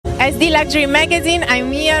SD Luxury Magazine.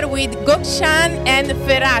 I'm here with Goksen and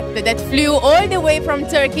Ferhat that flew all the way from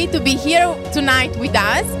Turkey to be here tonight with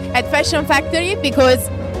us at Fashion Factory because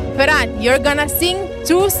Ferhat, you're gonna sing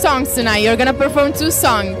 2 songs tonight. You're gonna perform 2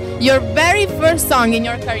 songs. Your very first song in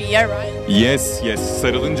your career, right? Yes, yes.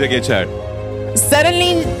 Sarılınca geçer.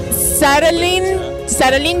 Sarılınca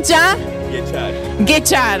Geçer.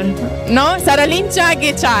 geçer. No? Sarılınca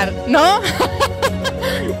geçer. No?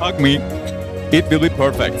 You hug me, it will be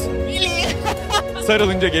perfect. Really?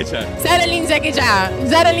 Sarılınca geçer. Sarılınca geçer.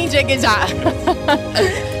 Sarılınca geçer.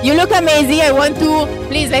 You look amazing. I want to,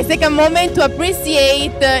 please, let's take a moment to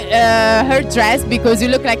appreciate her dress because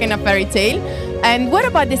you look like in a fairy tale. And what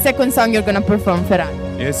about the second song you're gonna perform, Ferhat?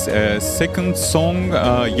 Yes, second song,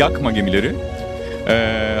 Yakma Gemileri.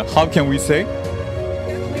 How can we say?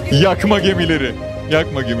 Yakma Gemileri.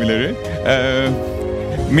 Yakma Gemileri.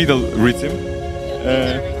 Middle rhythm.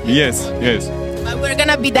 Yes, yes. We're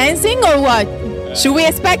gonna be dancing or what? Should we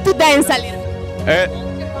expect to dance a little?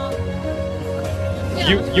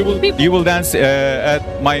 You will dance at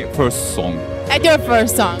my first song. At your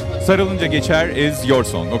first song. Sarılınca geçer is your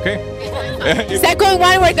song, okay? Second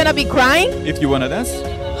one, we're gonna be crying. If you wanna dance.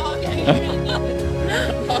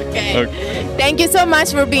 Okay. Thank you so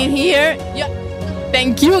much for being here.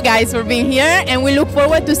 Thank you guys for being here, and we look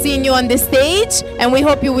forward to seeing you on the stage, and we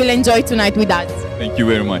hope you will enjoy tonight with us. Thank you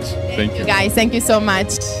very much. Thank you. Guys, thank you so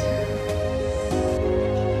much.